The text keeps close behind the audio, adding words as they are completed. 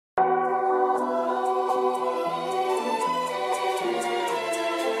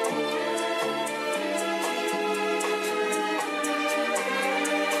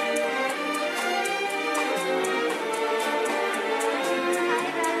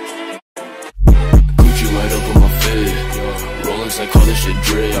like all this shit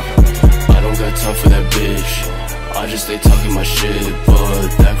drip. I don't got time for that bitch, I just stay talking my shit. But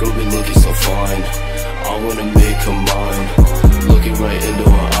that girl be looking so fine, I wanna make her mine. Looking right into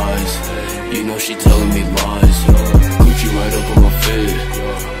her eyes, you know she telling me lies. Gucci right up on my fit,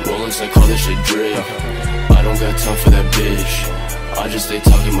 Rolex like all this shit drip. I don't got time for that bitch, I just stay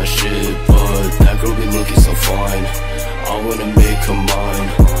talking my shit. But that girl be looking so fine, I wanna make her mine.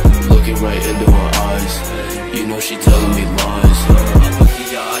 Looking right into her eyes, you know she telling me lies. I look in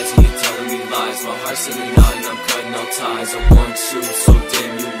your eyes and you're telling me lies. My heart's in a knot and I'm cutting all ties. I want you, so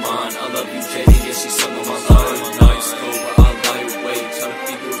damn you mine. I love you, Jenny, yeah, she sung on my line. Nights cold, but I lie awake, trying to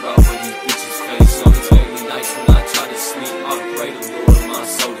figure out where these bitches face. On these lonely nights when I try to sleep, I pray the Lord my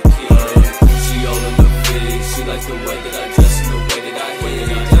soul to keep. She all in the face, she like the way that I dress and the way that I hit.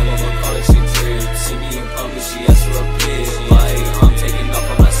 Anytime I'm on college, she trips. See me in public, she asks for a pic. Like, I'm taking off,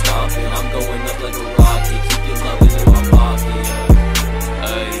 I'm not stopping. I'm going up like a rocket. Keep your loving in my pocket.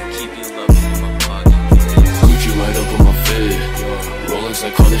 Ay, keep your loving in my pocket. Gucci right up on my fit, Rolex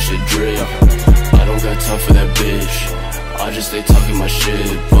like all this shit drip. I don't got time for that bitch, I just stay talking my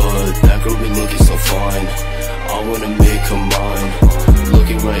shit. But that girl be looking so fine, I wanna make her mine.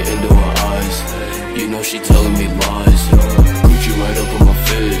 Looking right into her eyes, you know she telling me lies. Gucci right up on my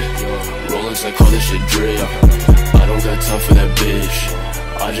fit, Rolex like all this shit drip. I don't got time for that bitch,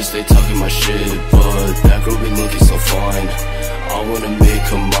 I just stay talking my shit. But that girl be looking so fine, I wanna make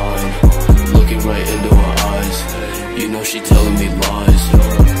her mine. Looking right into her eyes, you know she telling me lies.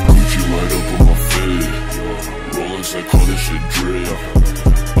 Gucci right up on my fit, Rolex like all this shit drip.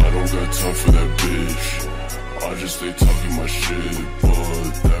 I don't got time for that bitch, I just stay talking my shit.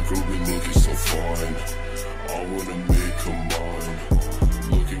 But that girl be looking so fine,